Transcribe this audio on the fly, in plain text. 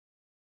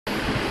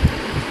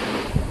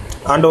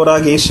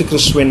ஆண்டவராக இயேசு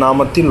கிறிஸ்துவின்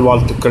நாமத்தில்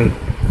வாழ்த்துக்கள்.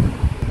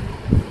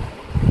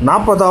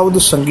 40வது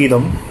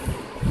சங்கீதம்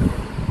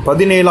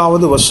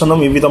 17வது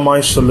வசனம்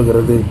இவ்விதமாய்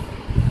சொல்லுகிறது: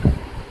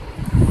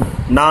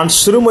 நான்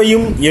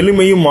சிறுமையும்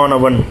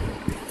எளிமையுமானவன்,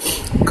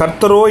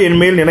 கர்த்தரோ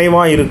என்மேல்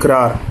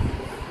நினைவாயிருக்கிறார்.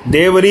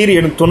 தேவரீர்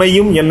என்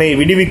துணையும் என்னை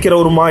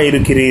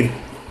விடுவிக்கிறவருமாயிருக்கிறீர்.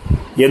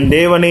 என்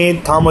தேவனே,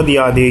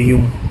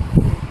 தாமதியாதேயும்.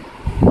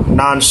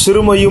 நான்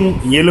சிறுமையும்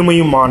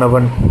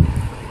எளிமையுமானவன்,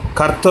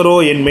 கர்த்தரோ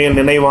என்மேல்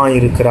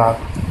நினைவாயிருக்கிறார்.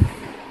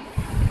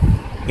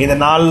 இந்த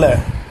நாளில்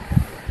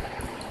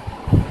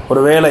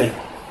ஒருவேளை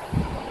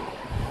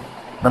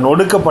நான்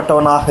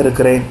ஒடுக்கப்பட்டவனாக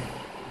இருக்கிறேன்,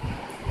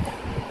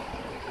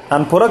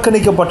 நான்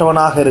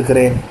புறக்கணிக்கப்பட்டவனாக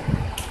இருக்கிறேன்,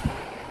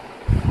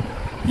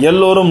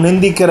 எல்லோரும்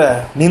நிந்திக்கிற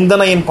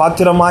நிந்தனையின்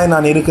பாத்திரமாய்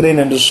நான்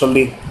இருக்கிறேன் என்று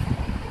சொல்லி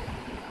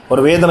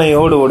ஒரு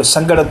வேதனையோடு, ஒரு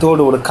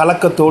சங்கடத்தோடு, ஒரு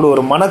கலக்கத்தோடு,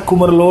 ஒரு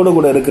மனக்குமரலோடு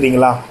கூட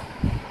இருக்கிறீங்களா?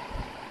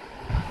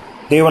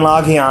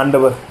 தேவனாகிய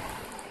ஆண்டவர்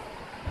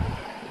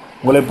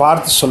உங்களை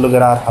பார்த்து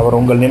சொல்லுகிறார், அவர்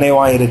உங்கள்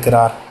நினைவாய்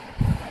இருக்கிறார்.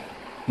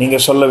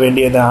 நீங்கள் சொல்ல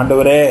வேண்டியது: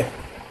 ஆண்டவரே,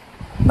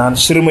 நான்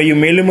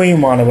சிறுமையும்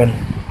எளிமையுமானவன்,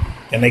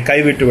 என்னை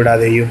கைவிட்டு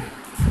விடாதேயும்.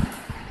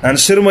 நான்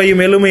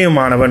சிறுமையும்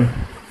எளிமையுமானவன்,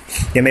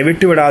 என்னை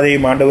விட்டு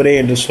விடாதேயும் ஆண்டவரே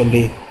என்று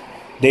சொல்லி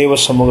தேவ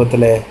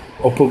சமூகத்தில்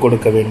ஒப்பு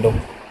கொடுக்க வேண்டும்.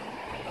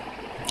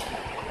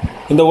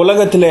 இந்த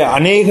உலகத்தில்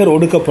அநேகர்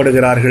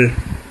ஒடுக்கப்படுகிறார்கள்.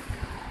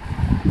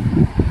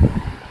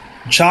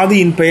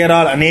 ஜாதியின்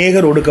பெயரால்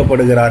அநேகர்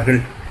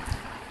ஒடுக்கப்படுகிறார்கள்.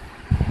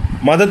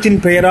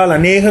 மதத்தின் பெயரால்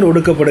அநேகர்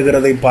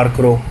ஒடுக்கப்படுகிறதை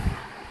பார்க்கிறோம்.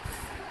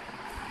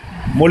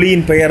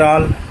 மொழியின்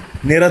பெயரால்,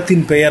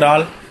 நிறத்தின்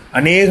பெயரால்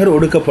அநேகர்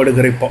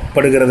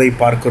ஒடுக்கப்படுகிறதை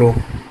பார்க்கிறோம்.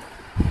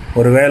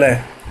 ஒருவேளை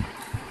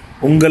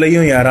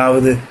உங்களையும்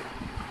யாராவது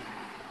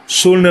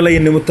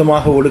சூழ்நிலையின்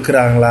நிமித்தமாக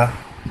ஒடுக்கிறாங்களா?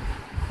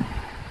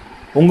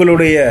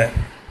 உங்களுடைய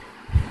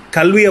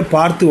கல்வியை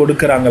பார்த்து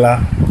ஒடுக்கிறாங்களா?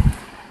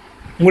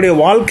 உங்களுடைய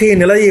வாழ்க்கையை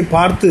நிலையை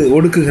பார்த்து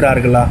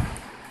ஒடுக்குகிறார்களா?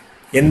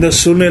 எந்த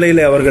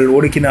சூழ்நிலையில் அவர்கள்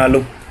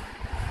ஒடுக்கினாலும்,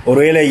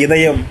 ஒருவேளை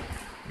இதயம்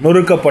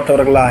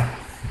நொறுக்கப்பட்டவர்களாய்,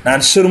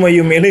 நான்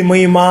சிறுமையும்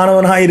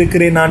எளிமையுமானவனாக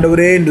இருக்கிறேன்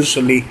ஆண்டவரே என்று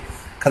சொல்லி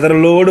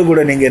கதறலோடு கூட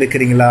நீங்கள்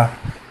இருக்கிறீங்களா?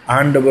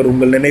 ஆண்டவர்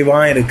உங்கள்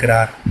நினைவாக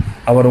இருக்கிறார்.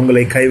 அவர்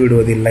உங்களை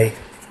கைவிடுவதில்லை.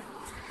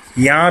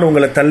 யார்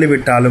உங்களை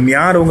தள்ளிவிட்டாலும்,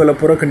 யார் உங்களை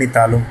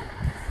புறக்கணித்தாலும்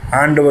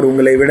ஆண்டவர்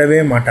உங்களை விடவே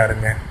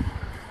மாட்டாருங்க.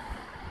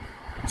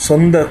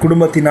 சொந்த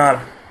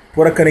குடும்பத்தினால்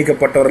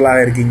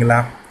புறக்கணிக்கப்பட்டவர்களாக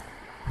இருக்கீங்களா?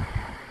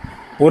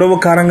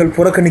 உறவுக்காரங்கள்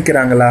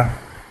புறக்கணிக்கிறாங்களா?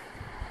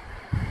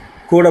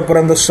 கூட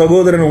பிறந்த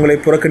சகோதரன் உங்களை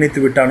புறக்கணித்து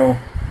விட்டானோ?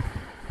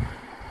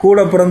 கூட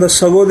பிறந்த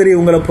சகோதரி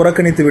உங்களை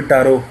புறக்கணித்து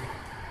விட்டாரோ?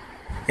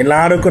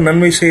 எல்லாருக்கும்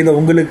நன்மை செய்த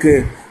உங்களுக்கு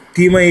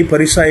தீமையை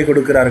பரிசாய்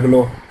கொடுக்கிறார்களோ?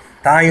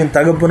 தாயும்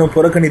தகப்பனும்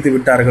புறக்கணித்து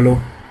விட்டார்களோ?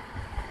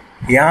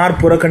 யார்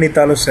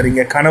புறக்கணித்தாலும்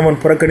சரிங்க, கணவன்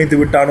புறக்கணித்து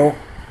விட்டானோ,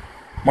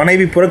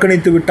 மனைவி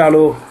புறக்கணித்து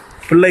விட்டாலோ,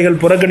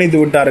 பிள்ளைகள் புறக்கணித்து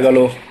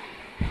விட்டார்களோ,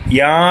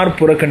 யார்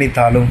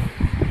புறக்கணித்தாலும்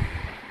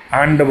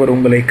ஆண்டவர்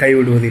உங்களை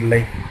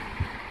கைவிடுவதில்லை.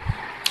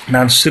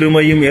 நான்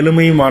சிறுமையும்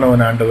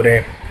எளிமையுமானவன் ஆண்டவரே,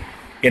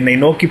 என்னை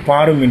நோக்கி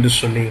பாரும் என்று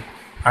சொல்லி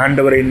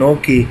ஆண்டவரை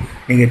நோக்கி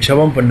நீங்கள்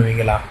ஜெபம்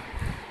பண்ணுவீங்களா?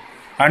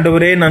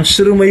 ஆண்டவரே, நான்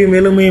சிறுமையும்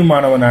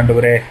எளிமையுமானவன்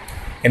ஆண்டவரே,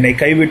 என்னை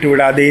கைவிட்டு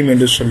விடாதேயும்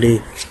என்று சொல்லி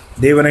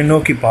தேவனை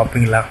நோக்கி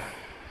பார்ப்பீங்களா?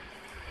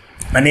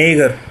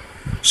 அநேகர்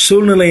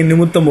சூழ்நிலை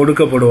நிமித்தம்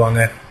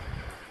ஒடுக்கப்படுவாங்க.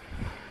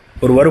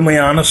 ஒரு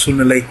வறுமையான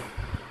சூழ்நிலை,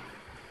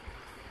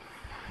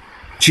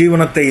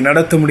 ஜீவனத்தை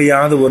நடத்த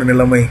முடியாத ஒரு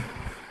நிலைமை,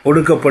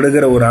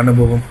 ஒடுக்கப்படுகிற ஒரு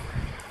அனுபவம்.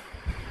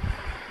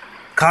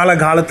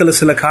 காலகாலத்தில்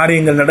சில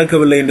காரியங்கள்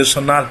நடக்கவில்லை என்று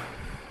சொன்னால்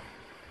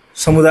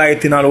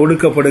சமுதாயத்தினால்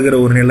ஒடுக்கப்படுகிற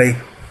ஒரு நிலை.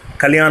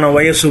 கல்யாண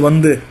வயசு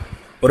வந்து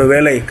ஒரு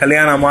வேளை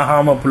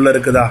கல்யாணமாகாமல் பிள்ளை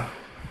இருக்குதா?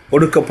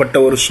 ஒடுக்கப்பட்ட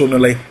ஒரு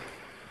சூழ்நிலை.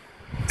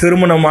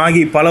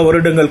 திருமணமாகி பல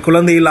வருடங்கள்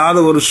குழந்தை இல்லாத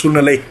ஒரு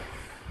சூழ்நிலை.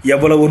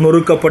 எவ்வளவு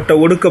நொறுக்கப்பட்ட,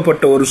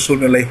 ஒடுக்கப்பட்ட ஒரு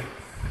சூழ்நிலை.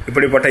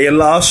 இப்படிப்பட்ட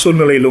எல்லா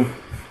சூழ்நிலையிலும்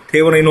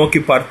தேவனை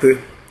நோக்கி பார்த்து,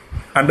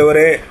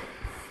 ஆண்டவரே,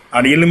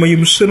 நான்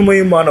எளிமையும்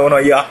சிறுமையுமானவன்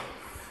ஐயா,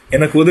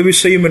 எனக்கு உதவி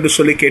செய்யும் என்று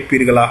சொல்லி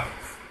கேட்பீர்களா?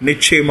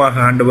 நிச்சயமாக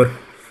ஆண்டவர்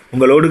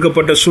உங்கள்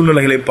ஒடுக்கப்பட்ட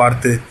சூழ்நிலைகளை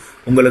பார்த்து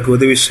உங்களுக்கு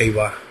உதவி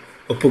செய்வார்.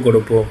 ஒப்பு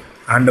கொடுப்போம்.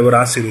 ஆண்டவர்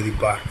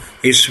ஆசீர்வதிப்பார்.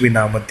 இயேசுவின்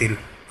நாமத்தில்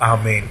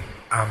ஆமேன்,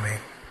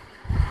 ஆமேன்.